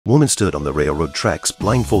Woman stood on the railroad tracks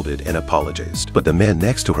blindfolded and apologized, but the man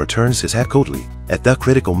next to her turns his head coldly. At that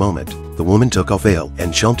critical moment, the woman took off veil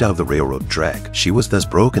and jumped out of the railroad track. She was thus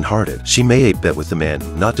broken-hearted. She made a bet with the man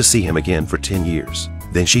not to see him again for 10 years.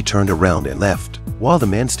 Then she turned around and left, while the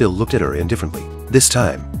man still looked at her indifferently. This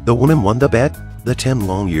time, the woman won the bet. The 10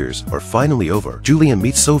 long years are finally over. Julien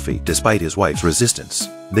meets Sophie despite his wife's resistance.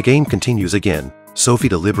 The game continues again. Sophie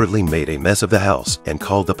deliberately made a mess of the house and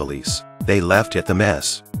called the police. They laughed at the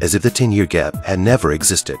mess, as if the 10-year gap had never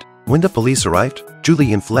existed. When the police arrived,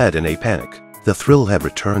 Julien fled in a panic. The thrill had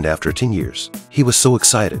returned after 10 years. He was so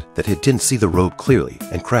excited that he didn't see the road clearly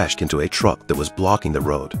and crashed into a truck that was blocking the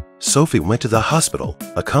road. Sophie went to the hospital,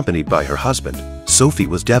 accompanied by her husband. Sophie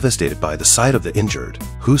was devastated by the sight of the injured,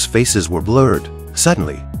 whose faces were blurred.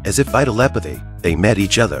 Suddenly, as if by telepathy, they met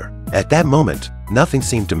each other. At that moment, nothing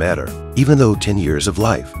seemed to matter, even though 10 years of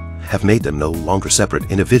life have made them no longer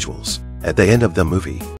separate individuals. At the end of the movie,